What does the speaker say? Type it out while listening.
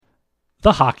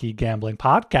The Hockey Gambling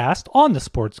Podcast on the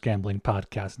Sports Gambling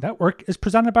Podcast Network is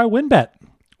presented by WynnBET.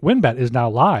 WynnBET is now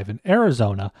live in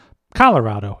Arizona,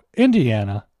 Colorado,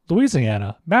 Indiana,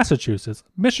 Louisiana, Massachusetts,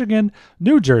 Michigan,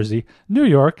 New Jersey, New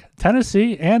York,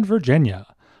 Tennessee, and Virginia.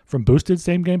 From boosted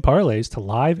same-game parlays to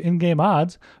live in-game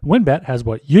odds, WynnBET has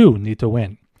what you need to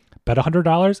win. Bet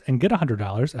 $100 and get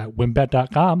 $100 at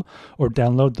wynnbet.com or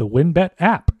download the WynnBET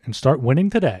app and start winning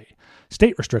today.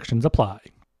 State restrictions apply.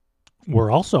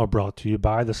 We're also brought to you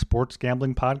by the Sports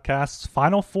Gambling Podcast's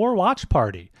Final Four Watch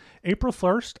Party. April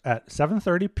 1st at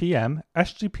 7:30 p.m.,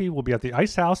 SGP will be at the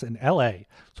Ice House in LA,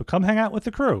 so come hang out with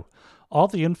the crew. All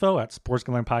the info at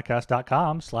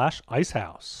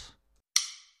sportsgamblingpodcast.com/icehouse.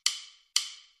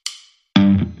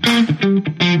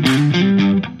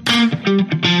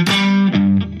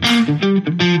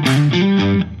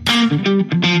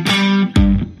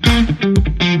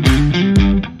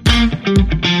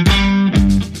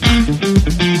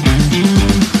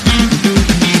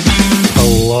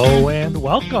 Hello and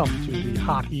welcome to the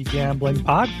Hockey Gambling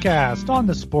Podcast on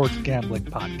the Sports Gambling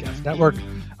Podcast Network.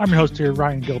 I'm your host here,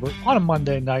 Ryan Gilbert, on a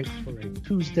Monday night for a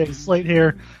Tuesday slate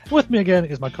here. With me again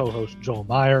is my co-host, Joel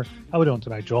Meyer. How are we doing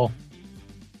tonight, Joel?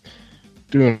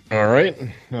 Doing all right.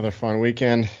 Another fun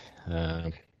weekend.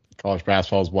 College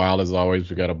basketball is wild as always.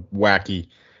 We got a wacky,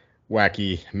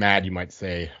 mad, you might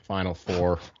say, Final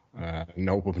Four.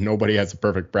 Nobody has a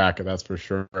perfect bracket, that's for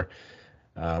sure.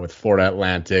 With Florida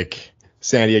Atlantic,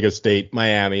 San Diego State,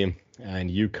 Miami, and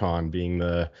UConn being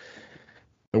the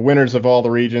winners of all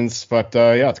the regions. But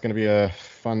yeah, it's going to be a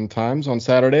fun times on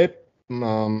Saturday.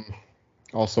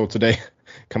 Also today,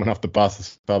 coming off the bus, I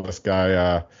saw this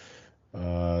guy.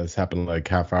 This happened like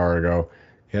half hour ago.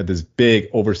 He had this big,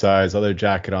 oversized leather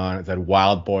jacket on. It said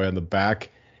 "Wild Boy" on the back,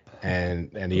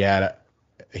 and he had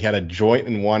a joint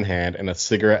in one hand and a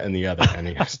cigarette in the other, and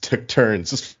he just took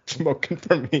turns just smoking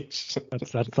from each.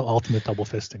 That's the ultimate double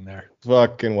fisting there.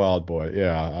 Fucking Wild Boy,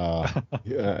 yeah.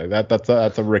 That's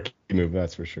a Ricky move,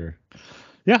 that's for sure.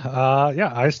 Yeah.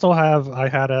 I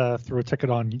threw a ticket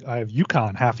on. I have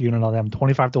UConn half unit on them,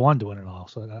 25-1 to win it all.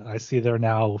 So I see they're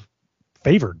now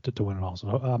favored to win it all. So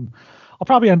I'll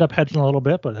probably end up hedging a little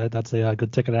bit, but that's a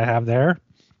good ticket I have there.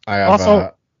 I have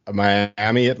also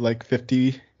Miami at like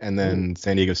 50, and then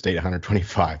San Diego State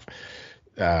 125.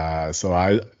 So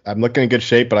I'm looking in good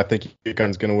shape, but I think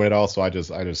UConn's gonna win it all. So I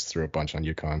just threw a bunch on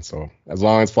UConn. So as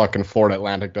long as fucking Florida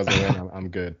Atlantic doesn't win, I'm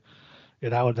good. Yeah,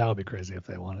 that would be crazy if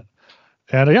they won it.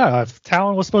 And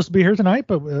Talon was supposed to be here tonight,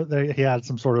 but he had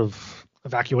some sort of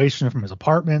evacuation from his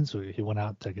apartment, so he went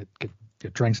out to get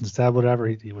drinks instead, whatever.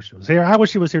 He wished he was here. I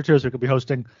wish he was here too, so he could be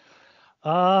hosting.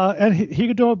 And he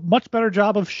could do a much better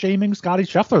job of shaming Scotty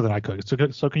Scheffler than I could.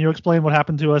 So can you explain what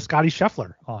happened to Scotty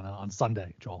Scheffler on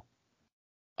Sunday, Joel?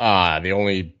 The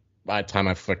only time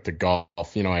I flicked to golf,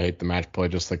 I hate the match play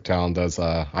just like Talon does.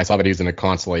 I saw that he's in a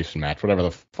consolation match, whatever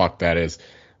the fuck that is.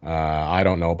 I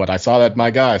don't know, but I saw that my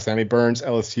guy, Sammy Burns,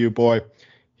 LSU boy,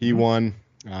 he won.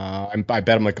 I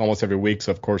bet him like almost every week.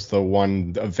 So of course the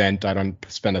one event I don't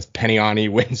spend a penny on, he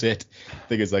wins it. I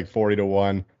think it's like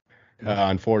 40-1.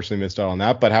 Unfortunately missed out on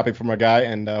that, but happy for my guy,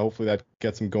 and hopefully that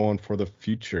gets him going for the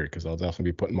future, because I'll definitely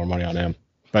be putting more money on him.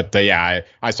 But yeah,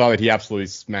 I saw that he absolutely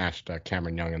smashed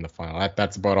Cameron Young in the final.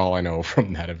 That's about all I know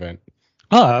from that event.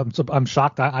 I'm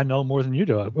shocked. I know more than you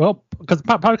do. Well,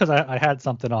 probably because I had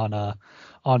something on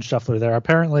Scheffler there.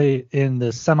 Apparently in the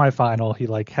semifinal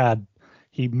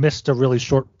he missed a really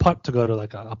short putt to go to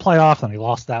like a playoff, and he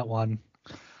lost that one.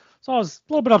 So I was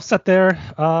a little bit upset there.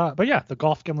 But yeah, the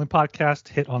Golf Gambling Podcast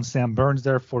hit on Sam Burns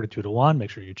there, 42-1.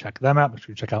 Make sure you check them out. Make sure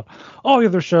you check out all the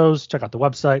other shows. Check out the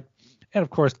website. And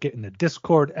of course, get in the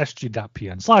Discord,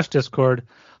 sg.pn/Discord.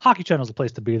 Hockey Channel is the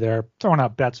place to be there. Throwing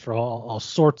out bets for all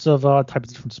sorts of types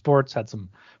of different sports. Had some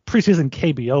preseason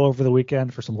KBO over the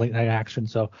weekend for some late night action.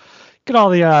 So get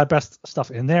all the best stuff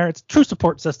in there. It's a true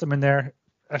support system in there.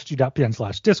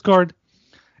 sg.pn/Discord.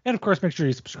 And of course, make sure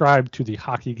you subscribe to the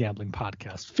Hockey Gambling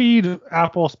Podcast feed,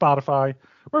 Apple, Spotify,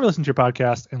 wherever you listen to your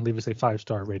podcast, and leave us a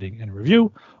 5-star rating and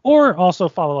review. Or also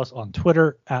follow us on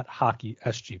Twitter at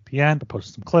HockeySGPN. But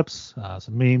post some clips,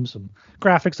 some memes, some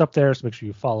graphics up there. So make sure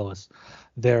you follow us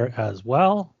there as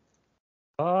well.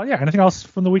 Anything else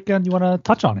from the weekend you want to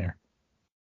touch on here?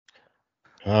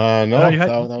 No,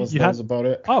 that was about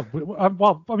it. Oh,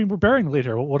 well, I mean, we're bearing the lead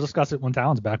here. We'll discuss it when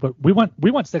Talon's back. But we went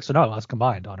 6-0 us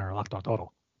combined on our Locked Dog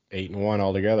total. 8-1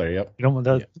 altogether. Yep.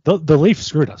 The Leafs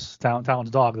screwed us. Talon's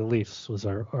dog, the Leafs, was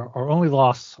our only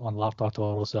loss on Locked Dog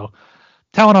total. So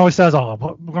Talon always says, "Oh,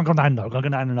 we're gonna go 9-0. We're gonna go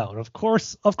 9-0." Of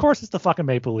course, it's the fucking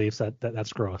Maple Leafs that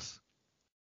screw us.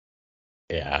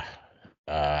 Yeah.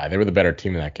 They were the better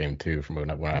team in that game too, from what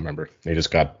I remember. They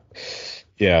just got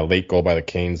late goal by the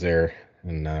Canes there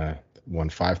and won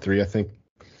 5-3, I think.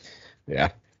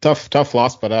 Yeah, tough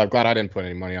loss, but glad I didn't put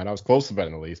any money on. I was close to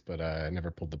betting at least, but I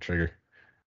never pulled the trigger.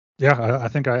 Yeah, I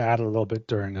think I added a little bit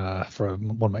during for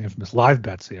one of my infamous live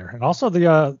bets here, and also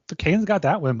the Canes got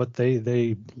that win, but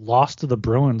they lost to the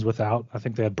Bruins without. I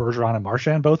think they had Bergeron and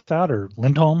Marchand both out, or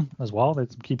Lindholm as well. They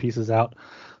had some key pieces out.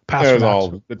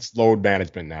 It's load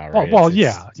management now, right? Well,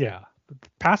 yeah.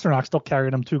 Pasternak still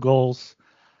carried them 2 goals.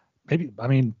 Maybe, I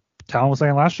mean, Talon was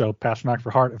saying last show, Pasternak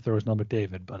for Hart if there was no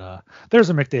McDavid, but there's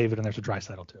a McDavid and there's a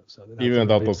Draisaitl too. So even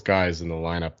without those guys in the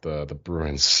lineup, the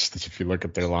Bruins, if you look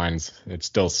at their lines, it's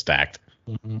still stacked.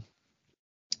 Mm-hmm.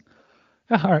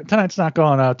 Yeah, all right, tonight's not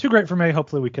going too great for me.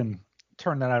 Hopefully we can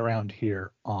turn that around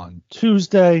here on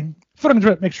Tuesday.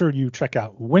 Make sure you check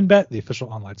out WynnBET, the official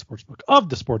online sportsbook of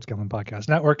the Sports Gambling Podcast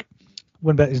Network.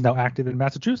 WynnBET is now active in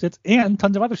Massachusetts and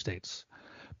tons of other states.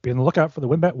 Be on the lookout for the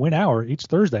WynnBET Win Hour each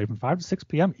Thursday from 5 to 6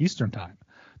 p.m. Eastern Time.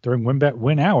 During WynnBET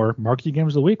Win Hour, marquee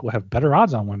games of the week will have better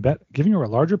odds on WynnBET, giving you a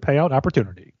larger payout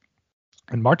opportunity.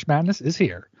 And March Madness is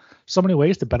here. So many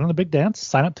ways to bet on the big dance.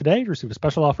 Sign up today to receive a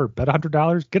special offer. Bet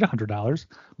 $100, get $100,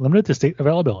 limited to state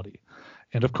availability.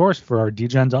 And of course, for our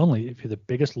DGens only, if you're the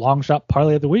biggest long shot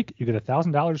parlay of the week, you get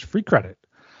 $1,000 free credit.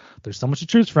 There's so much to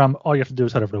choose from. All you have to do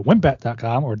is head over to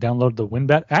wynnbet.com or download the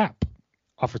WynnBET app.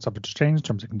 Offer subject to change.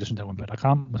 Terms and conditions at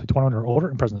wynnbet.com. Must be 21 or older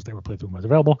and present in the state where playthrough was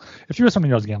available. If you or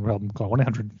somebody knows a gambling problem, call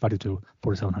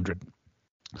 1-800-522-4700.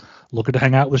 Looking to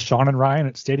hang out with Sean and Ryan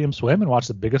at Stadium Swim and watch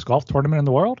the biggest golf tournament in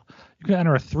the world? You can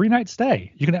enter a 3-night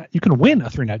stay. You can win a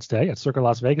 3-night stay at Circa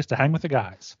Las Vegas to hang with the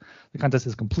guys. The contest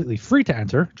is completely free to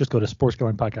enter. Just go to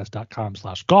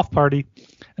sportsgamblingpodcast.com/golf party.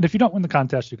 And if you don't win the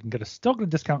contest, you can still get a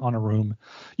discount on a room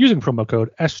using promo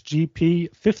code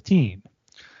SGP15.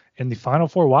 And the Final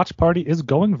Four watch party is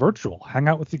going virtual. Hang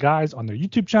out with the guys on their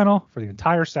YouTube channel for the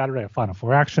entire Saturday of Final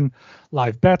Four action,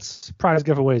 live bets, prize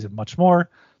giveaways, and much more.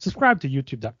 Subscribe to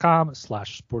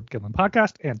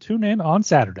youtube.com/sportsgamblingpodcast and tune in on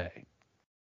Saturday.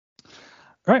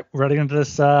 All right, we're heading into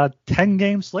this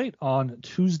 10-game slate on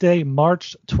Tuesday,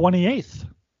 March 28th.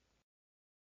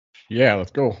 Yeah,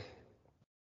 let's go. All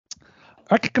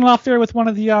right, kicking off here with one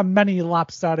of the many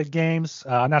lopsided games.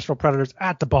 Nashville Predators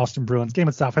at the Boston Bruins. Game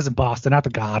itself is in Boston at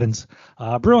the Gardens.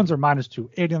 Bruins are minus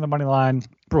 280 on the money line.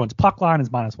 Bruins puck line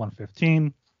is minus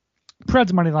 115.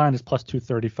 Preds money line is plus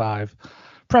 235.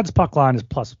 Preds puck line is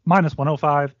minus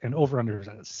 105, and over-under is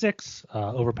at 6.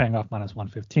 Over paying off minus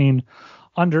 115.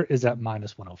 Under is at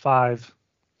minus 105.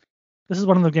 This is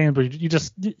one of the games where you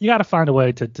got to find a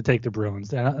way to take the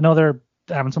Bruins. And I know they're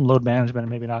having some load management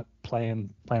and maybe not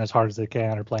playing as hard as they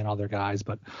can or playing all their guys,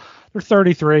 but they're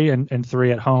 33 and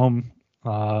 3 at home.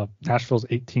 Nashville's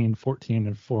 18, 14,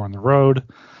 and 4 on the road.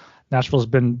 Nashville's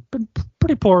been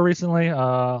pretty poor recently.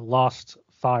 Lost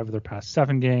 5 of their past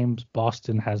 7 games.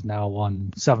 Boston has now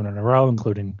won 7 in a row,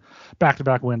 including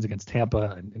back-to-back wins against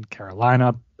Tampa and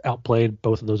Carolina. Outplayed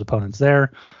both of those opponents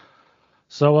there.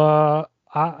 So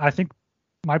I think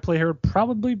my play here would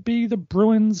probably be the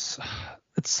Bruins.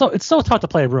 It's so tough to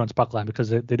play a Bruins puck line because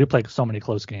they do play so many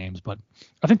close games, but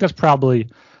I think that's probably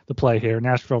the play here.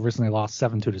 Nashville recently lost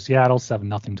 7-2 to Seattle,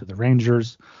 7-0 to the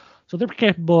Rangers. So they're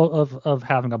capable of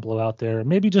having a blowout there.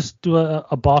 Maybe just do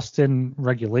a Boston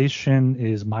regulation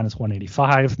is minus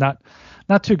 185. Not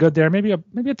too good there. Maybe a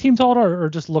team total or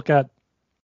just look at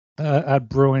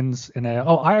Bruins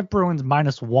I have Bruins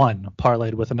minus 1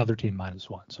 parlayed with another team minus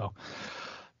 1. So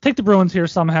take the Bruins here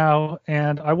somehow,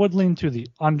 and I would lean to the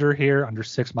under here, under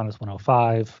 6 minus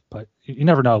 105, but you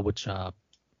never know which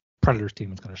Predators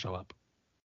team is going to show up.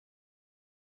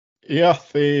 Yeah,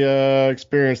 they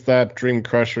experienced that Dream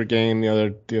Crusher game. The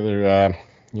other,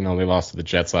 they lost to the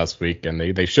Jets last week, and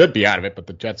they should be out of it, but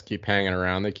the Jets keep hanging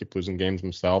around. They keep losing games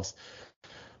themselves.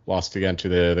 Lost again to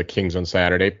the Kings on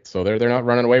Saturday, so they're not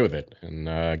running away with it. And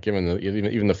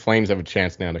even the Flames have a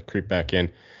chance now to creep back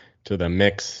in to the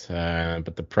mix.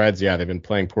 But the Preds, they've been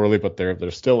playing poorly, but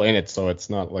they're still in it, so it's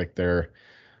not like they're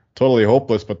totally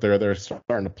hopeless, but they're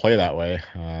starting to play that way.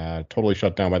 Totally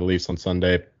shut down by the Leafs on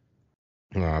Sunday.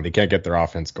 They can't get their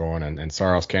offense going, and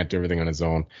Saros can't do everything on his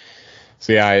own.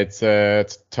 So it's a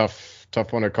tough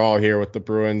one to call here with the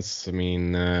Bruins. I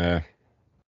mean,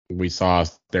 we saw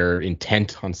their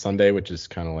intent on Sunday, which is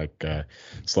kind of like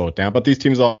slow it down. But these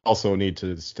teams also need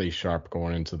to stay sharp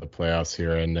going into the playoffs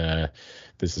here, and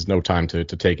this is no time to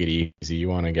take it easy. You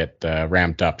want to get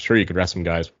ramped up. Sure, you could rest some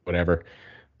guys, whatever,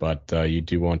 but you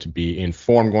do want to be in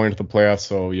form going into the playoffs.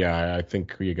 So, I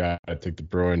think you got to take the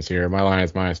Bruins here. My line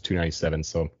is minus 297.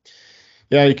 So,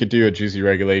 you could do a juicy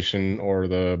regulation or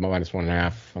the minus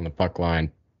 1.5 on the puck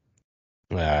line.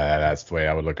 That's the way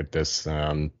I would look at this.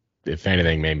 If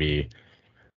anything, maybe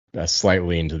a slight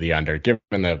lean to the under, given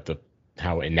the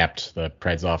how inept the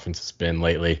Preds offense has been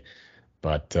lately.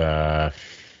 But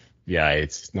yeah,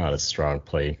 it's not a strong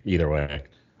play either way.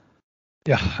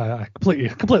 Yeah, I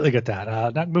completely get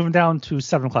that. Not moving down to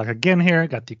 7 o'clock again here.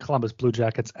 Got the Columbus Blue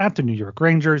Jackets at the New York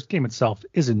Rangers. Game itself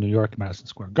is in New York, Madison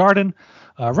Square Garden.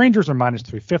 Rangers are minus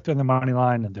 350 on the money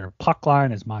line, and their puck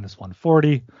line is minus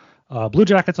 140. Blue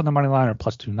Jackets on the money line are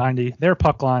plus 290. Their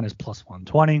puck line is plus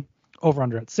 120. Over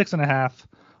under at 6.5.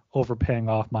 Over paying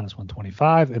off minus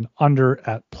 125, and under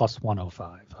at plus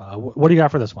 105. What do you got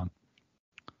for this one?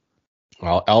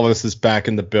 Well, Elvis is back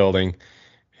in the building.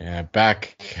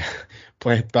 Back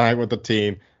playing back with the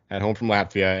team at home from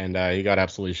Latvia, and he got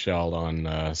absolutely shelled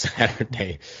on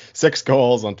Saturday. 6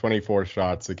 goals on 24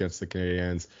 shots against the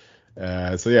Canadiens.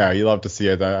 So yeah, you love to see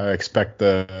it. I expect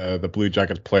the Blue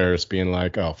Jackets players being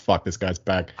like, "Oh fuck, this guy's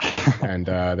back," and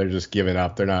they're just giving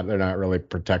up. They're not really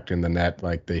protecting the net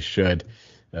like they should.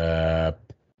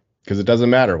 Because it doesn't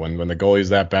matter when the goalie's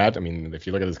that bad. I mean, if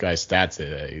you look at this guy's stats,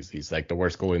 he's like the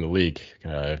worst goalie in the league.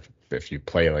 If you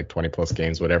play like 20 plus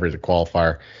games, whatever the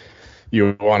qualifier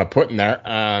you want to put in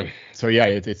there. So yeah,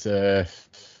 it's a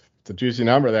juicy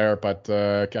number there, but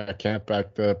I can't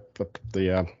back the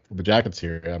Jackets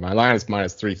here. My line is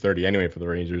minus 330 anyway for the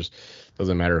Rangers.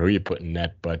 Doesn't matter who you put in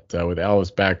net, but with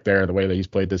Elvis back there, the way that he's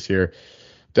played this year,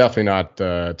 definitely not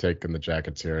taking the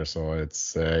Jackets here. So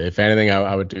it's if anything,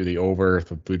 I would do the over.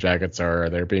 The Blue Jackets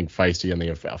they're being feisty in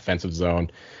the offensive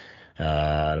zone.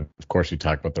 Of course, you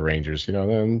talk about the Rangers.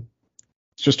 Then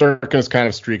Shesterkin's kind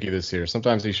of streaky this year.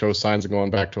 Sometimes he shows signs of going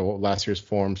back to last year's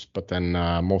forms, but then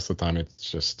most of the time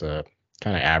it's just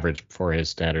kind of average for his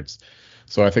standards.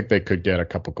 So I think they could get a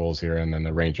couple goals here, and then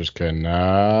the Rangers can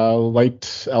light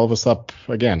Elvis up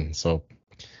again. So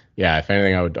yeah, if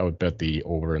anything, I would bet the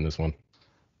over in this one.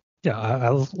 Yeah, I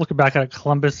was looking back at it.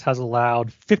 Columbus has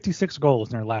allowed 56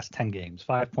 goals in their last 10 games,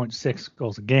 5.6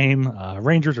 goals a game.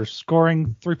 Rangers are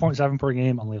scoring 3.7 per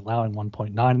game, only allowing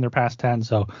 1.9 in their past 10.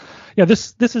 So, yeah,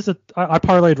 this is I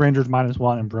parlayed Rangers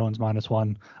 -1 and Bruins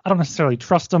 -1. I don't necessarily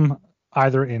trust them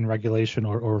either in regulation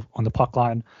or on the puck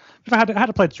line. If I had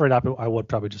to play it straight up, I would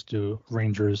probably just do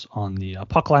Rangers on the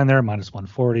puck line there,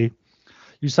 -140.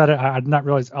 You said it. I did not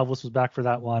realize Elvis was back for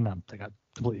that one. They got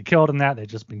completely killed in that. They've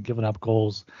just been giving up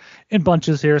goals in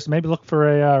bunches here. So maybe look for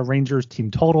a Rangers team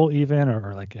total even,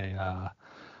 or like a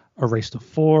race to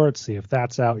 4. Let's see if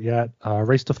that's out yet.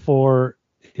 Race to 4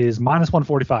 is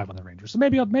 -145 on the Rangers. So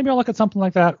maybe I'll look at something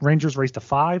like that. Rangers race to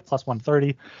 5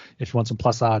 +130 if you want some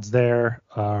plus odds there.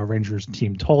 Rangers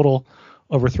team total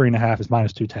over 3.5 is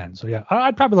 -210. So yeah,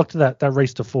 I'd probably look to that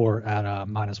race to 4 at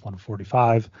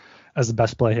 -145 as the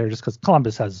best play here, just because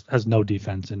Columbus has no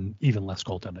defense and even less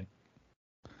goaltending.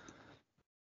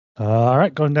 All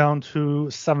right, going down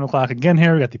to 7 o'clock again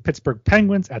here. We got the Pittsburgh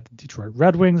Penguins at the Detroit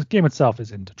Red Wings. Game itself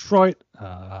is in Detroit.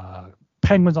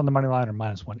 Penguins on the money line are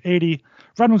 -180.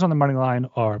 Red Wings on the money line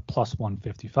are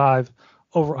 +155.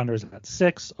 Over under is at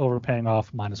 6. Over paying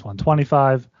off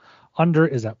 -125. Under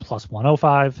is at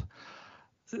 +105.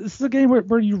 This is a game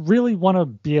where you really want to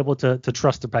be able to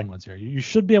trust the Penguins here. You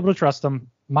should be able to trust them.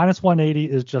 -180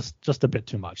 is just a bit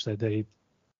too much.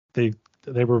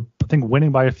 They were, I think,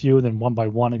 winning by a few, then won by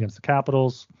 1 against the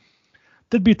Capitals.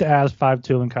 Did beat the Avs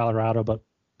 5-2 in Colorado, but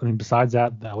I mean, besides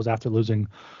that was after losing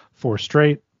 4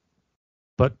 straight.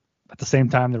 But at the same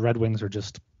time, the Red Wings are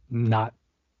just not.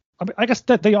 I mean, I guess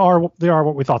that they are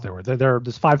what we thought they were. They're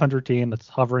this 500 team that's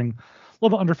hovering a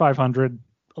little bit under 500,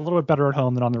 a little bit better at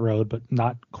home than on the road, but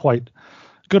not quite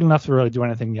good enough to really do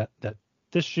anything yet. That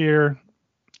this year,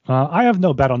 I have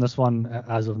no bet on this one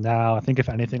as of now. I think if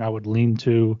anything, I would lean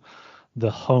to the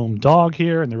home dog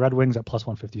here and the Red Wings at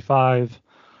 +155,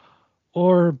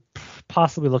 or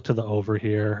possibly look to the over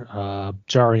here.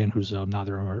 Jari and Huzo,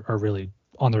 neither are really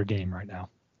on their game right now.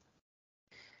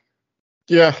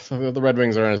 Yeah, so the Red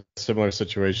Wings are in a similar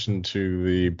situation to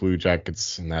the Blue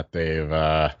Jackets in that they've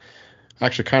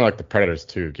actually kind of like the Predators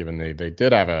too, given they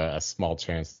did have a small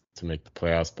chance to make the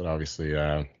playoffs, but obviously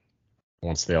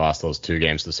once they lost those 2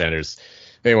 games to the Senators,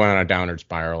 they went on a downward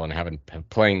spiral and have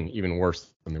playing even worse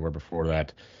than they were before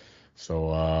that.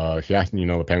 So, yeah,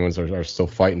 the Penguins are still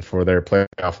fighting for their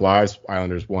playoff lives.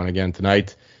 Islanders won again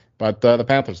tonight, but the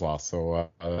Panthers lost. So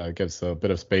it gives a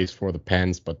bit of space for the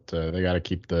Pens, but they got to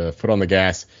keep the foot on the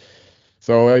gas.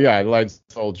 So, yeah, I lied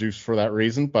all juice for that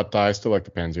reason, but I still like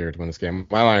the Pens here to win this game.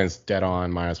 My line is dead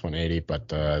on, -180, but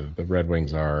the Red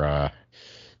Wings are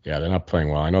yeah, they're not playing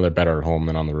well. I know they're better at home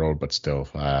than on the road, but still,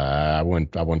 I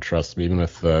wouldn't trust them even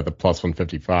with the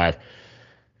 +155.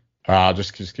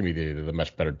 Just give me the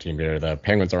much better team here. The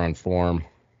Penguins are on form.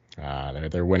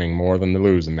 They're winning more than they're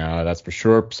losing now. That's for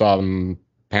sure. Saw them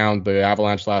pound the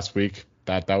Avalanche last week.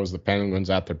 That was the Penguins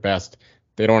at their best.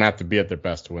 They don't have to be at their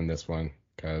best to win this one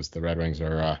because the Red Wings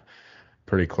are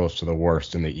pretty close to the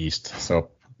worst in the East. So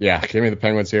yeah, give me the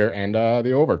Penguins here and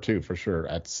the over too for sure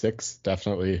at 6.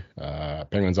 Definitely.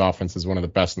 Penguins offense is one of the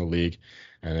best in the league,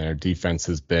 and their defense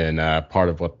has been part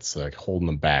of what's holding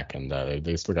them back, and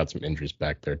they still got some injuries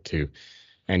back there too.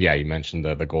 And yeah, you mentioned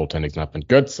the goaltending's not been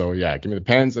good, so yeah, give me the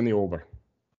Pens and the over.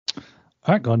 All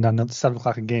right, going down to the 7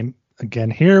 o'clock game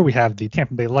again here. We have the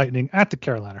Tampa Bay Lightning at the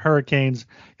Carolina Hurricanes.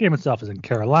 Game itself is in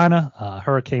Carolina.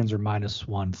 Hurricanes are minus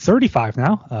 135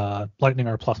 now. Lightning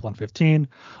are plus 115.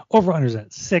 Over-unders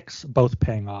at 6, both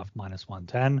paying off minus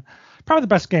 110. Probably the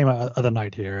best game of the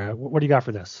night here. What do you got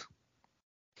for this?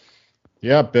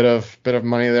 Yeah, bit of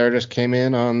money there just came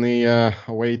in on the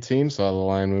away team. Saw the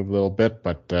line move a little bit,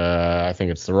 but I think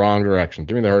it's the wrong direction.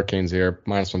 Give me the Hurricanes here,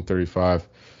 minus 135.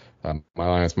 My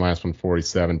line is minus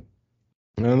 147.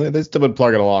 And they still been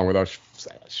plugging along without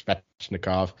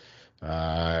Svechnikov.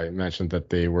 I mentioned that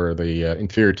they were the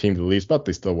inferior team to the Leafs, but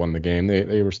they still won the game.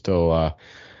 They were still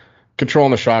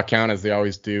controlling the shot count as they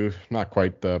always do. Not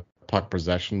quite the puck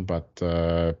possession, but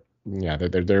yeah,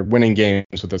 they're winning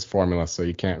games with this formula, so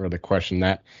you can't really question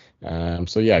that.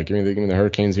 So yeah, give me the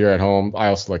Hurricanes here at home. I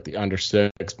also like the under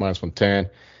 6 minus 110.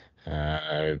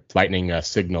 Lightning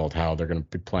signaled how they're going to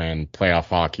be playing playoff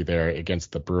hockey there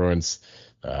against the Bruins.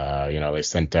 They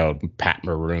sent out Pat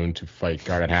Maroon to fight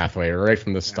Garnet Hathaway right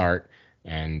from the start.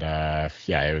 And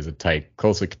it was a tight,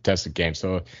 closely contested game.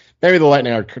 So maybe the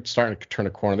Lightning are starting to turn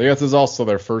a corner. This is also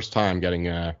their first time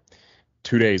getting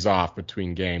 2 days off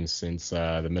between games since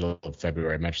the middle of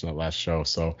February. I mentioned that last show.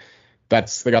 So they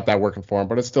got that working for them,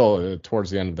 but it's still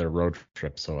towards the end of their road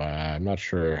trip. So I'm not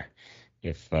sure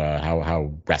if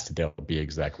how rested they'll be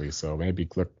exactly. So maybe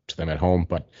look to them at home.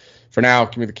 But for now,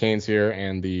 give me the Canes here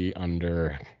and the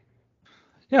under.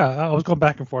 Yeah, I was going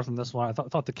back and forth on this one. I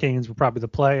thought the Canes were probably the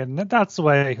play, and that's the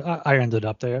way I ended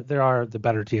up. They are the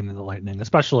better team than the Lightning,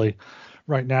 especially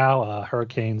right now.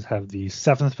 Hurricanes have the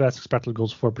 7th best expected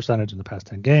goals for percentage in the past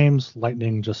 10 games.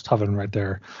 Lightning just hovering right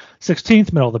there,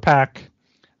 16th, middle of the pack.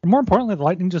 And more importantly, the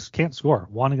Lightning just can't score.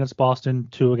 1 against Boston,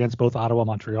 2 against both Ottawa and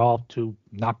Montreal, 2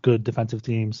 not good defensive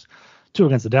teams, 2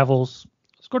 against the Devils.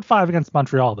 Scored 5 against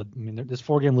Montreal, but I mean, this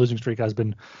 4-game losing streak has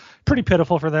been pretty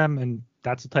pitiful for them, and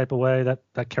that's the type of way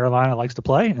that Carolina likes to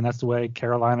play, and that's the way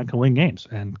Carolina can win games.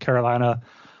 And Carolina,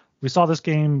 we saw this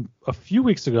game a few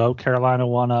weeks ago. Carolina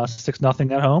won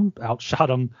 6-0 at home, outshot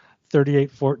them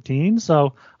 38-14.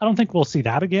 So I don't think we'll see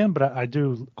that again, but I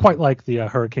do quite like the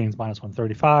Hurricanes minus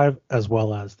 135 as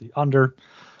well as the under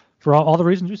for all the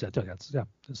reasons you said too.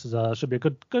 This is should be a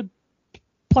good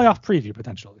playoff preview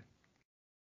potentially.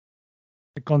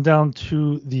 Going down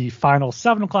to the final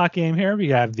 7 o'clock game here, we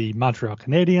have the Montreal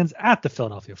Canadiens at the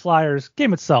Philadelphia Flyers.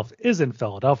 Game itself is in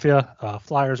Philadelphia.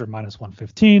 Flyers are minus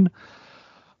 115.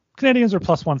 Canadiens are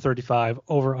plus 135.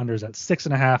 Over-unders at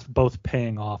 6.5, both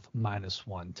paying off minus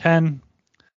 110.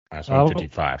 Minus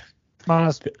 155.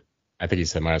 I think he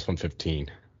said minus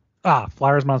 115.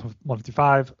 Flyers minus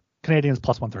 155. Canadiens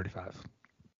plus 135.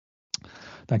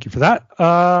 Thank you for that.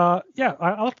 I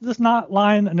looked at this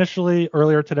line initially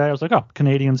earlier today. I was like,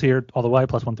 Canadians here all the way,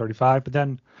 plus 135. But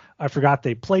then I forgot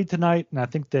they played tonight, and I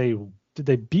think they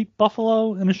beat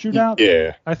Buffalo in a shootout?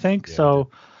 Yeah. I think. Yeah. So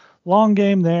long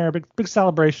game there. Big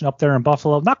celebration up there in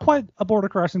Buffalo. Not quite a border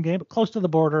crossing game, but close to the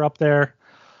border up there.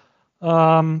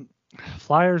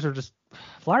 Flyers are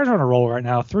on a roll right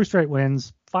now. 3 straight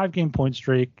wins, 5-game point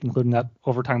streak, including that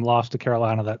overtime loss to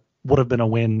Carolina that would have been a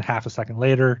win half a second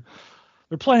later.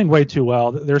 They're playing way too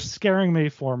well. They're scaring me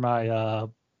for my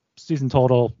season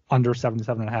total under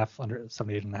 77.5, under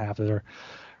 78.5. They're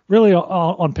really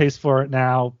on pace for it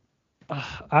now.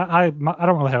 I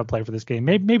don't really have a play for this game.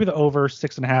 Maybe the over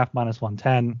 6.5 minus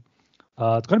 110.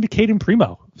 It's going to be Caden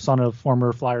Primo, son of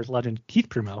former Flyers legend Keith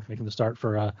Primo, making the start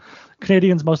for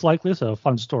Canadians most likely. So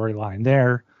fun storyline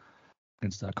there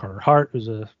against Carter Hart, who's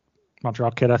a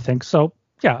Montreal kid, I think. So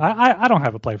yeah, I don't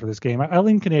have a play for this game. I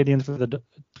lean Canadians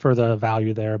for the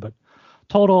value there, but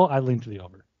total I lean to the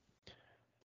over.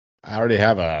 I already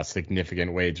have a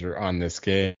significant wager on this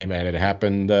game, and it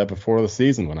happened before the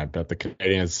season when I bet the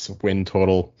Canadiens win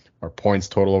total or points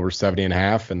total over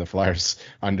 70.5 and the Flyers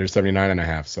under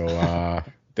 79.5. So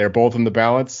they're both in the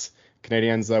balance.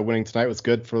 Canadiens winning tonight was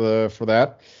good for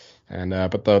that. And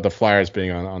but the Flyers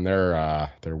being on their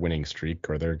winning streak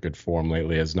or their good form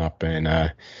lately has not been.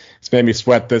 It's made me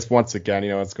sweat this once again.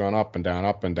 It's gone up and down,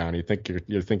 up and down. You think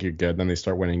you're good, then they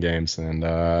start winning games, and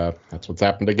that's what's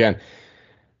happened again.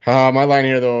 My line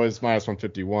here, though, is minus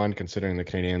 151, considering the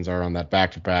Canadians are on that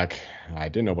back-to-back. I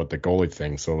didn't know about the goalie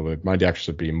thing, so it might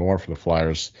actually be more for the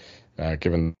Flyers,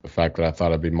 given the fact that I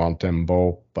thought it'd be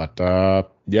Montembeault. But,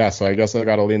 yeah, so I guess I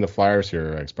got to lean the Flyers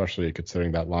here, especially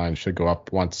considering that line should go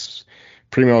up once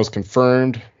Primo is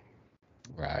confirmed.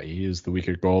 He is the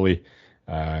weaker goalie.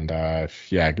 And,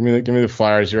 yeah, give me the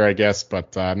Flyers here, I guess,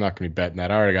 but I'm not going to be betting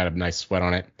that. I already got a nice sweat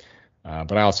on it.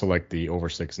 But I also like the over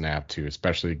 6.5 too,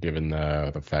 especially given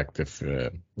the fact if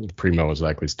Primo is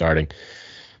likely starting.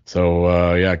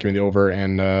 So yeah, give me the over.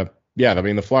 And yeah, I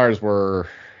mean the Flyers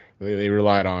they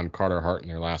relied on Carter Hart in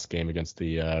their last game against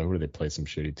the who did they play? Some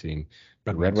shitty team,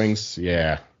 the Red Wings.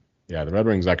 Yeah, the Red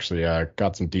Wings actually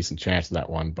got some decent chance in that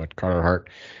one, but Carter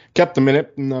Hart kept them in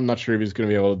it, and I'm not sure if he's going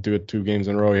to be able to do it 2 games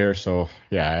in a row here. So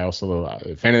yeah, I also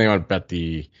if anything, I would bet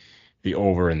the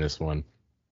over in this one.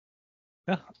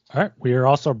 Yeah. All right. We are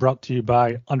also brought to you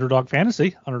by Underdog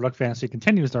Fantasy. Underdog Fantasy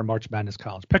continues their March Madness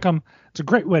College Pick'em. It's a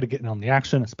great way to get in on the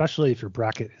action, especially if your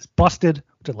bracket is busted,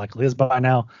 which it likely is by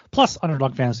now. Plus,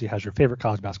 Underdog Fantasy has your favorite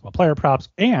college basketball player props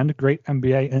and great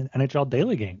NBA and NHL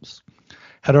daily games.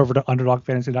 Head over to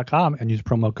UnderdogFantasy.com and use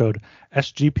promo code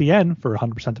SGPN for a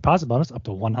 100% deposit bonus up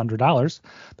to $100.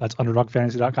 That's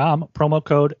UnderdogFantasy.com, promo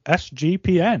code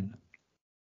SGPN.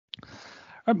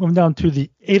 All right, moving down to the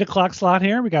 8 o'clock slot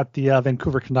here. We got the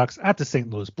Vancouver Canucks at the St.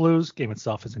 Louis Blues. Game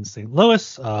itself is in St.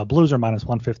 Louis. Blues are minus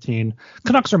 115.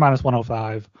 Canucks are minus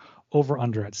 105. Over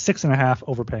under at 6.5.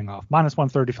 Over paying off minus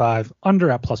 135. Under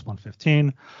at plus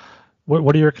 115.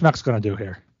 What are your Canucks going to do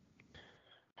here?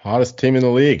 Hottest team in the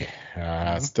league.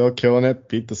 Still killing it.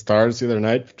 Beat the Stars the other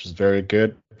night, which is very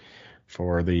good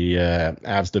for the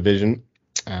Avs division.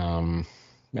 And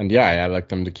yeah, I like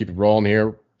them to keep it rolling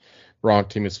here. Wrong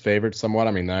team is favored somewhat.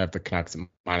 I mean, I have the Canucks at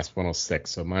minus 106,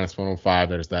 so minus 105.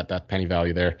 There's that penny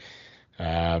value there.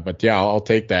 But yeah, I'll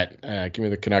take that. Give me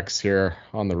the Canucks here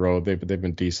on the road. They've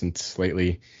been decent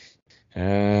lately. Yeah,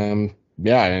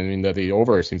 I mean the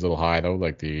over seems a little high though.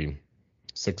 Like the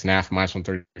 6.5 minus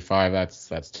 135.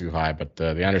 That's too high. But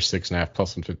the under 6.5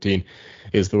 plus 115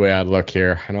 is the way I'd look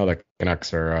here. I know the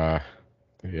Canucks are,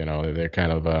 they're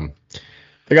kind of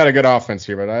they got a good offense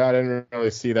here, but I didn't really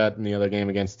see that in the other game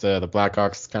against the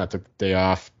Blackhawks. Kind of took the day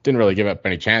off. Didn't really give up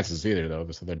any chances either, though.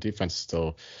 So their defense is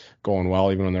still going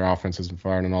well, even when their offense isn't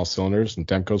firing on all cylinders. And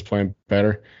Demko's playing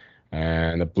better.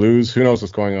 And the Blues, who knows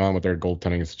what's going on with their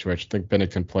goaltending situation. I think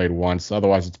Binnington played once.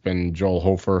 Otherwise, it's been Joel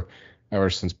Hofer ever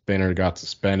since Binner got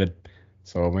suspended.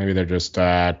 So maybe they're just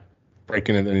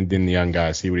breaking in the young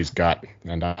guy, see what he's got.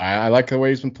 And I like the way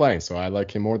he's been playing, so I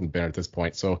like him more than Binner at this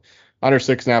point. So under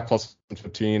 6.5 plus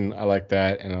 15, I like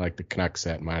that, and I like the Canucks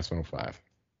at minus 105.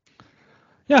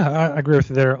 Yeah, I agree with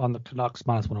you there on the Canucks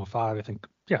minus 105. I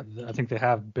think they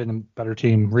have been a better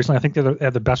team recently. I think they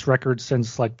have the best record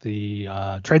since like the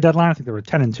trade deadline. I think they were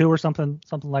 10-2 or something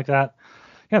like that.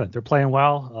 Yeah, they're playing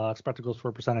well. Expected goals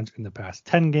for percentage in the past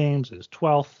 10 games is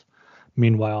 12th.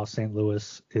 Meanwhile, St.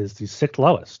 Louis is the 6th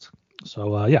lowest.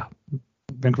 So yeah,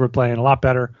 Vancouver playing a lot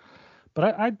better.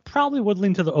 But I probably would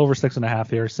lean to the over 6.5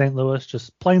 here. St. Louis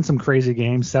just playing some crazy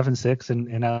games, 7-6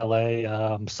 in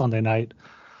LA Sunday night.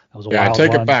 That was a wild one.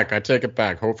 I take it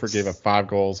back. Hofer gave up 5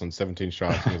 goals and 17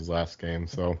 shots in his last game.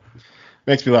 So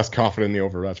makes me less confident in the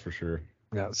over, that's for sure.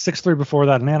 Yeah, 6-3 before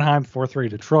that in Anaheim, 4-3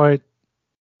 Detroit,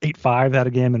 8-5 had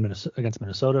a game against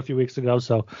Minnesota a few weeks ago.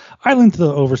 So I lean to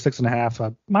the over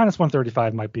 6.5. Minus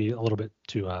 135 might be a little bit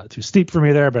too steep for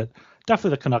me there, but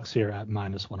definitely the Canucks here at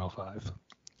minus 105.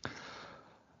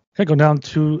 Okay, go down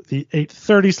to the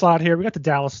 8:30 slot here. We got the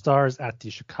Dallas Stars at the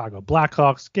Chicago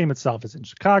Blackhawks. Game itself is in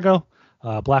Chicago.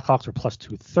 Blackhawks are plus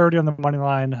 230 on the money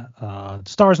line.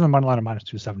 Stars on the money line are minus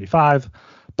 275.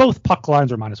 Both puck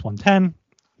lines are minus 110.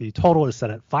 The total is set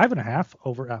at 5.5,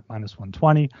 over at minus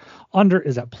 120. Under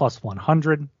is at plus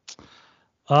 100.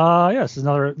 Yeah, this is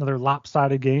another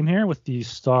lopsided game here with the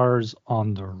Stars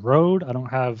on the road. I don't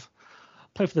have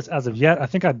play for this as of yet. I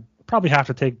think I'd probably have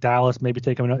to take Dallas, maybe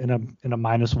take them in a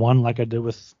minus 1 like I did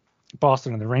with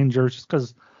Boston and the Rangers, just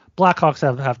because Blackhawks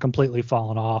have completely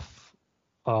fallen off,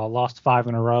 lost 5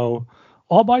 in a row,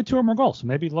 all by 2 or more goals. So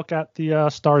maybe look at the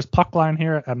Stars puck line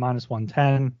here at minus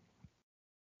 110,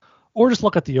 or just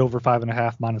look at the over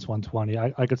 5.5 minus 120.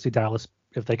 I could see Dallas,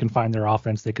 if they can find their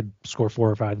offense, they could score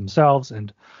 4 or 5 themselves,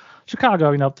 and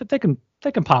Chicago, they can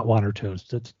pot 1 or 2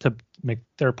 to make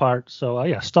their part. So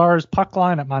yeah, Stars puck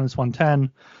line at minus 110.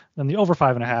 Then the over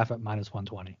 5.5 at minus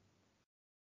 120.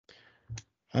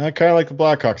 I kind of like the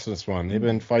Blackhawks in this one. They've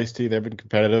been feisty. They've been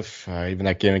competitive. Even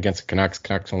that game against the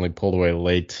Canucks only pulled away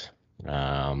late.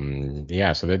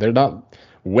 Yeah, so they're not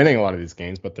winning a lot of these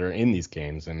games, but they're in these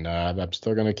games. And I'm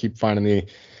still going to keep finding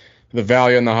the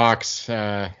value in the Hawks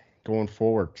going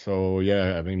forward. So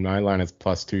yeah, I mean my line is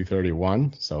plus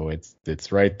 231, so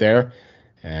it's right there,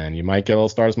 and you might get a little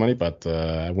Stars money, but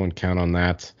I wouldn't count on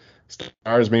that.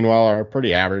 Stars, meanwhile, are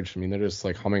pretty average. I mean, they're just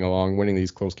like humming along, winning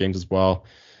these close games as well.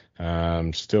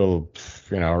 Still,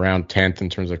 around 10th in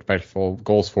terms of expected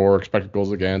goals for, expected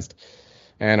goals against.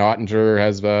 And Ottinger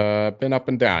has been up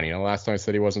and down. Last time I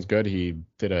said he wasn't good, he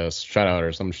did a shutout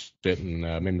or some shit and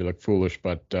made me look foolish.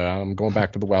 But I'm going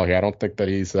back to the well here. I don't think that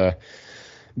he's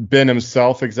been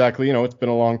himself exactly. It's been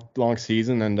a long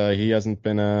season, and he hasn't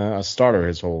been a starter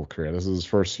his whole career. This is his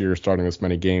first year starting this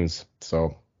many games,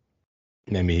 so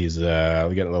maybe he's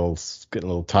getting a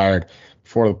little tired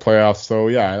before the playoffs. So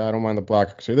yeah, I don't mind the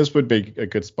Blackhawks. So this would be a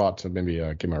good spot to maybe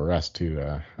give him a rest too.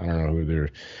 I don't know who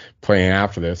they're playing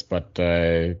after this, but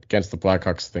against the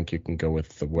Blackhawks, I think you can go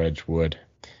with the Wedgwood,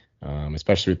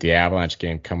 especially with the Avalanche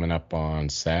game coming up on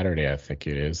Saturday. I think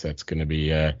it is. That's going to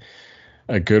be a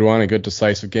good one, a good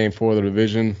decisive game for the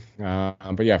division.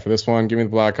 But yeah, for this one, give me the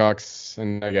Blackhawks,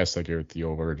 and I guess I give it the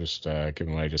over, just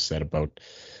given what I just said about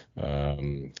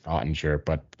Ottinger.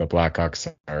 But the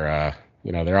Blackhawks are,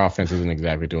 their offense isn't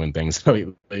exactly doing things.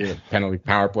 Penalty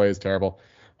power play is terrible,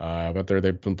 but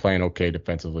they've been playing okay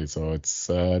defensively. So it's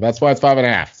that's why it's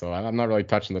 5.5. So I'm not really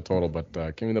touching the total, but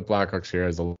give me the Blackhawks here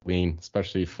as a lean,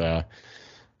 especially if it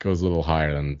goes a little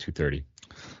higher than 230.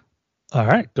 All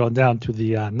right, going down to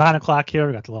the 9 o'clock here.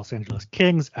 We got the Los Angeles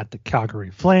Kings at the Calgary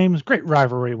Flames. Great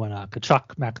rivalry when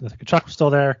Tkachuk was still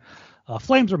there.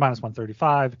 Flames are minus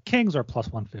 135. Kings are plus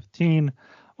 115.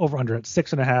 Over under at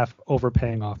 6.5. Over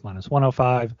paying off minus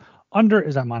 105. Under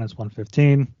is at minus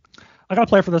 115. I got to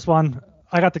play for this one.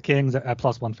 I got the Kings at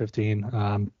plus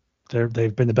 115.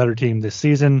 They've been the better team this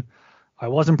season. I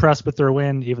was impressed with their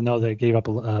win, even though they gave up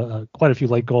quite a few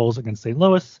late goals against St.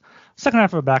 Louis. Second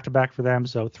half of a back-to-back for them,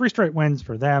 so 3 straight wins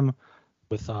for them.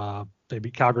 With they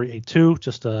beat Calgary 8-2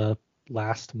 just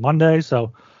last Monday,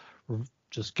 so we're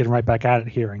just getting right back at it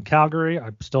here in Calgary.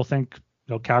 I still think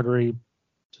Calgary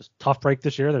just tough break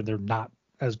this year. They're not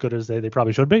as good as they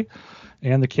probably should be,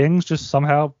 and the Kings just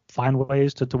somehow find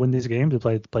ways to win these games,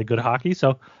 to play good hockey.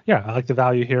 So yeah, I like the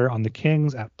value here on the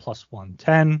Kings at plus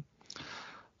 110.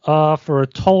 For a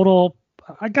total,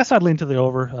 I guess I'd lean to the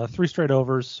over. 3 straight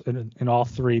overs in all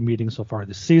 3 meetings so far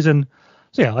this season.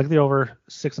 So yeah, I like the over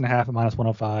 6.5 at minus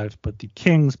 105, but the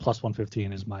Kings plus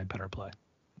 115 is my better play.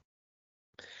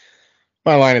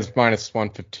 My line is minus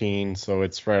 115, so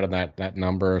it's right on that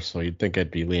number. So you'd think I'd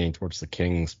be leaning towards the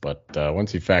Kings, but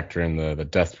once you factor in the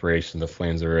desperation the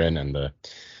Flames are in and the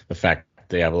fact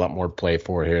they have a lot more to play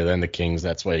for here than the Kings,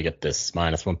 that's why you get this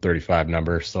minus 135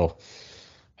 number. So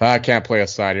I can't play a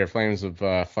side here. Flames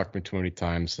have fucked me too many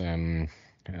times, and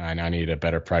I need a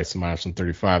better price than minus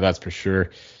 135. That's for sure.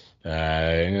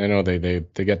 And I know they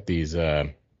get these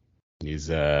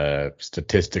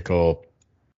statistical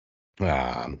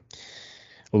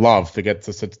love. They get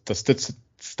the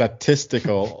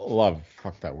statistical love.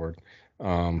 Fuck that word.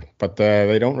 But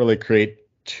they don't really create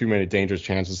too many dangerous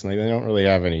chances, and they don't really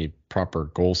have any proper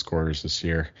goal scorers this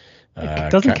year.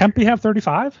 Doesn't Kempe have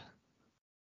 35?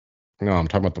 No, I'm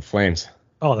talking about the Flames.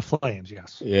 Oh, the Flames,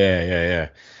 yes. Yeah.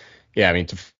 I mean,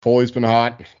 Toffoli's been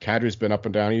hot. Kadri's been up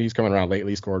and down. He's coming around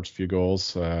lately. Scored a few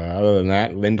goals. Other than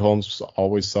that, Lindholm's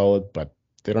always solid, but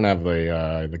they don't have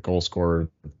the goal scorer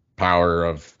power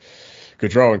of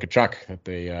Gaudreau and Tkachuk that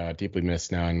they deeply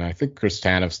miss now. And I think Chris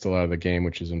Tanev's still out of the game,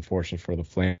 which is unfortunate for the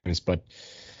Flames. But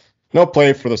no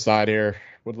play for the side here.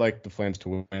 Would like the Flames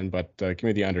to win, but give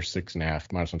me the under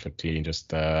 6.5, minus 115.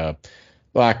 Just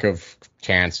lack of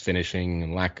chance finishing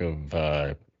and lack of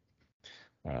the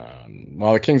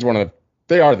Kings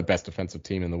they are the best defensive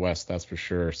team in the West, that's for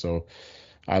sure. So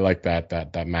I like that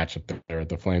matchup there.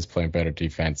 The Flames playing better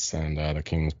defense and the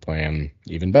Kings playing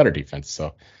even better defense.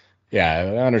 So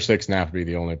yeah, under 6.5 would be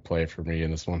the only play for me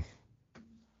in this one.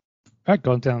 All right,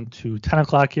 going down to 10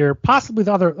 o'clock here. Possibly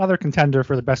the other contender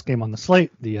for the best game on the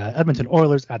slate, the Edmonton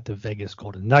Oilers at the Vegas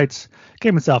Golden Knights.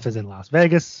 Game itself is in Las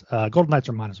Vegas. Golden Knights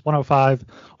are minus 105.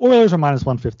 Oilers are minus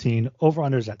 115.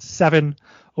 Over-unders at 7.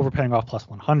 Overpaying off plus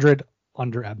 100.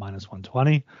 Under at minus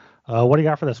 120. What do you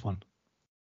got for this one?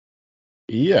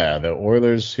 Yeah, the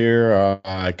Oilers here,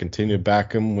 I continue to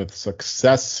back them with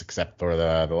success, except for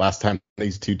the last time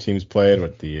these two teams played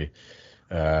with the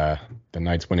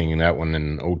Knights winning in that one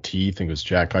in OT. I think it was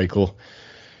Jack Eichel.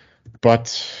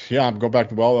 But yeah, I'm going back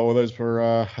to the Oilers were,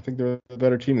 I think they're the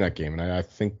better team in that game. And I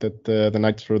think that the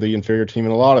Knights were the inferior team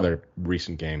in a lot of their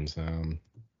recent games.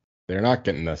 They're not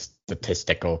getting the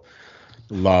statistical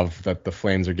love that the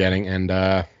Flames are getting. And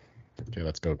okay,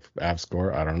 let's go Avs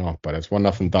score. I don't know, but it's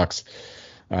 1-0 Ducks.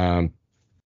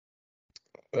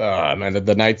 Man,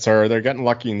 the Knights they're getting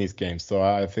lucky in these games, so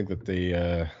I think that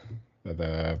the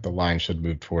line should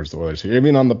move towards the Oilers here,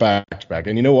 even on the back-to-back.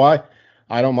 And you know why?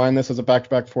 I don't mind this as a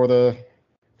back-to-back for the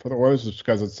Oilers, just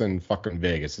because it's in fucking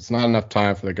Vegas. It's not enough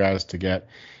time for the guys to get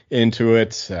into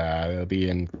it. They'll be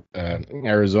in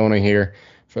Arizona here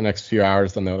for the next few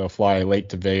hours, then they'll fly late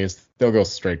to Vegas. They'll go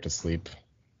straight to sleep,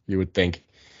 you would think.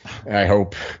 I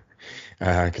hope.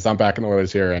 Because I'm backing the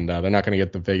Oilers here, and they're not going to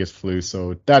get the Vegas flu,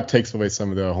 so that takes away some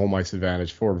of the home ice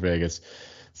advantage for Vegas.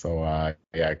 So,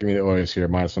 give me the Oilers here,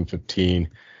 minus 115.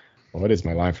 Well, what is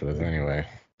my line for this anyway?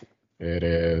 It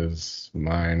is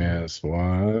minus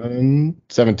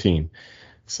 117.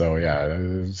 So,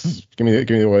 give me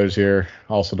the Oilers here.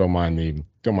 Also, don't mind the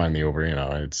over.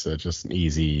 It's just an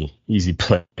easy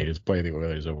play. Just play the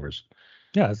Oilers overs.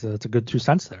 Yeah, it's a good 2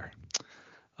 cents there.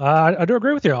 I do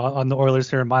agree with you on the Oilers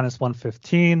here, minus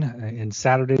 115 in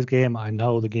Saturday's game. I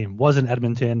know the game was in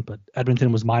Edmonton, but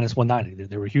Edmonton was minus 190.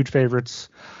 They were huge favorites.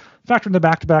 Factor in the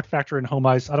back-to-back, factor in home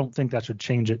ice. I don't think that should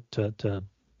change it to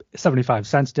 75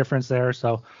 cents difference there.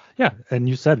 So, yeah, and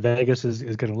you said Vegas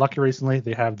is getting lucky recently.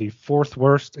 They have the 4th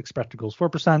worst expected goals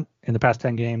for% in the past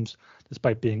 10 games,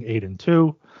 despite being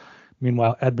 8-2.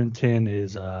 Meanwhile, Edmonton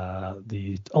is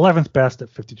the 11th best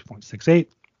at 52.68.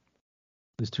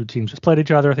 These two teams just played each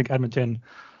other. I think Edmonton,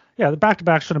 the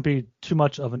back-to-back shouldn't be too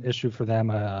much of an issue for them.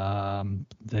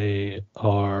 They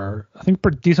are, I think,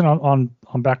 pretty decent on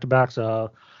back-to-backs.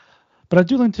 But I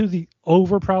do lean to the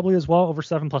over probably as well, over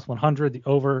 7 plus 100. The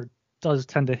over does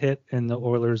tend to hit in the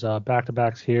Oilers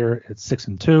back-to-backs here. It's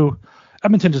 6-2.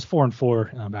 Edmonton just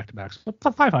 4-4 back-to-backs.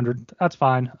 But 500, that's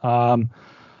fine.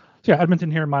 Edmonton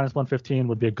here minus 115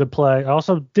 would be a good play. I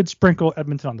also did sprinkle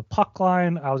Edmonton on the puck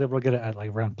line. I was able to get it at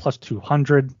like around plus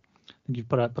 200. I think you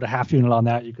put a half unit on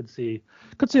that. You could see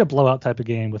a blowout type of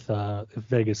game with if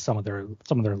Vegas some of their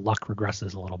luck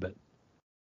regresses a little bit.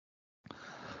 All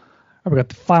right, we got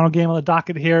the final game on the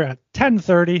docket here at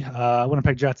 10:30.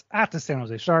 Winnipeg Jets at the San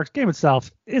Jose Sharks. Game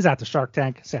itself is at the Shark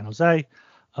Tank, San Jose.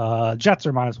 Jets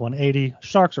are minus 180.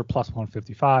 Sharks are plus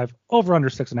 155. Over under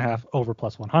 6.5. Over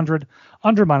plus 100.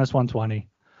 Under minus 120.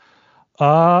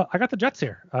 I got the Jets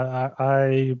here.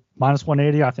 I minus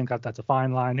 180. I think that's a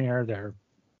fine line here. They're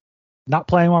not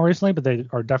playing well recently, but they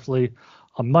are definitely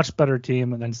a much better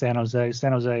team than San Jose.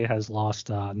 San Jose has lost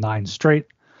 9 straight.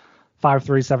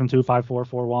 5-3, 7-2, 5-4,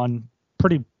 4-1.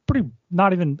 Pretty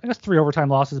not even, I guess, 3 overtime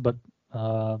losses, but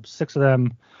 6 of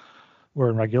them were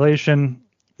in regulation.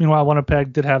 Meanwhile,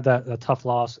 Winnipeg did have that tough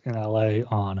loss in LA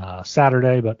on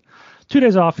Saturday, but 2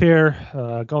 days off here,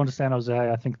 going to San Jose.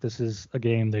 I think this is a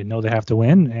game they know they have to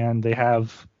win, and they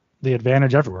have the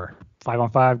advantage everywhere.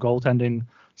 5-on-5, goaltending,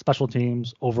 special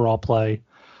teams, overall play.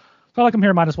 So I like them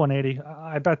here minus 180.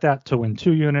 I bet that to win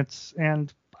 2 units,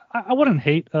 and I wouldn't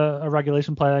hate a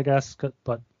regulation play, I guess,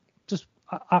 but just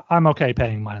I'm okay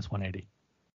paying minus 180.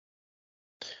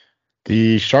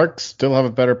 The Sharks still have a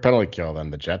better penalty kill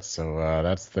than the Jets, so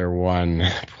that's their one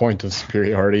point of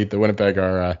superiority. The Winnipeg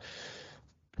are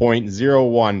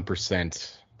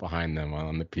 0.01% behind them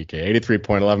on the PK,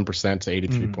 83.11% to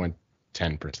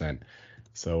 83.10%.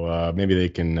 So maybe they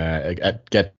can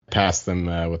get past them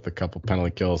with a couple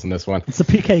penalty kills in this one. It's a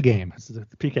PK game. It's the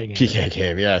PK game. PK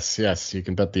game, yes. You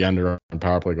can bet the under on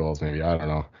power play goals, maybe. I don't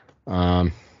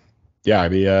know.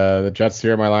 The Jets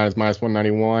here, my line is minus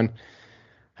 191.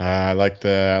 I like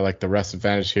the rest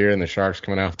advantage here, and the Sharks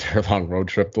coming out their long road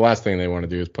trip. The last thing they want to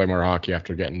do is play more hockey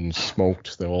after getting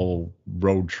smoked the whole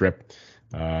road trip.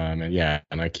 And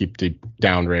I keep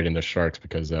downgrading the Sharks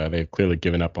because they've clearly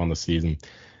given up on the season.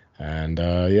 And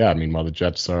meanwhile the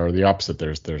Jets are the opposite.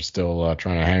 They're still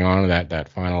trying to hang on to that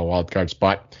final wild card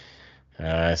spot.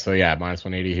 Minus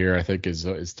 180 here I think is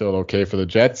still okay for the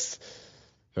Jets.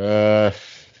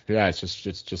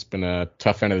 It's just been a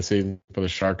tough end of the season for the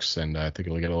Sharks, and I think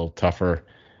it'll get a little tougher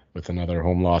with another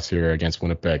home loss here against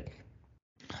Winnipeg.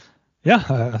 Yeah,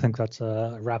 I think that's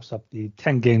wraps up the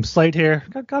 10-game slate here.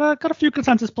 Got a few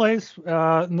consensus plays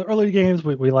in the early games.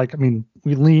 We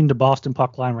leaned to Boston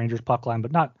puck line, Rangers puck line,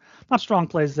 but not strong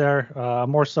plays there.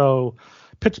 More so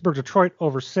Pittsburgh Detroit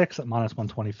over 6 at minus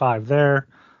 125 there.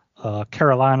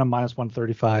 Carolina minus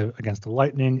 135 against the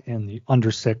Lightning, and the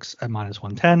under 6 at minus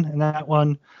 110 in that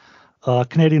one.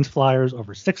 Canadians Flyers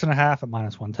over 6.5 at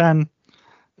minus 110.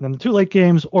 And then the 2 late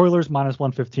games, Oilers minus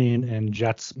 115 and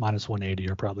Jets minus 180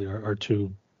 are probably our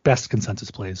 2 best consensus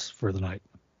plays for the night.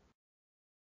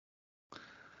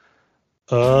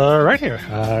 Right here.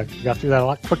 Got through that a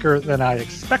lot quicker than I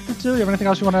expected to. You have anything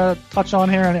else you want to touch on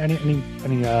here? Any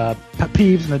pet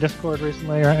peeves in the Discord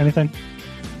recently or anything?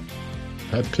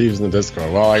 Pet peeves in the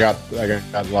Discord. Well, I got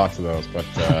lots of those, but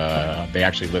they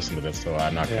actually listen to this, so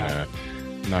I'm not gonna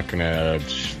not gonna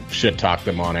shit talk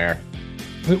them on air.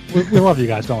 We love you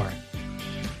guys. Don't worry.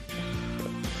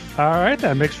 All right,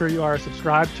 then. Make sure you are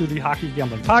subscribed to the Hockey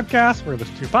Gambling Podcast, where you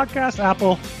listen to your podcast,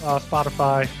 Apple,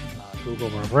 Spotify, Google,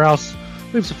 wherever else.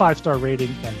 Leave us a 5-star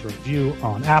rating and review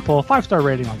on Apple, 5-star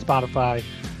rating on Spotify.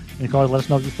 And you can always let us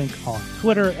know what you think on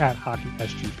Twitter at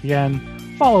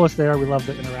HockeySGPN. Follow us there. We love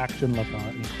the interaction. Love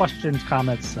any questions,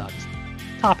 comments,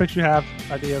 topics you have,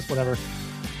 ideas, whatever.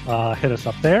 Hit us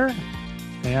up there.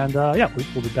 And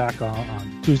we'll be back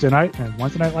on Tuesday night and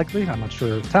Wednesday night likely. I'm not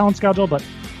sure of talent schedule, but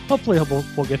hopefully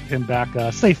we'll get him back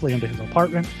safely into his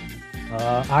apartment.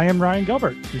 I am Ryan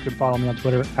Gilbert. You can follow me on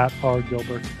Twitter at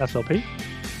RGilbertSOP.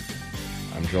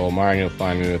 I'm Joel Meyer, and you'll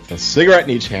find me with a cigarette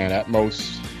in each hand at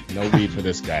most. No weed for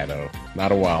this guy, though.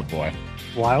 Not a wild boy.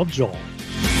 Wild Joel.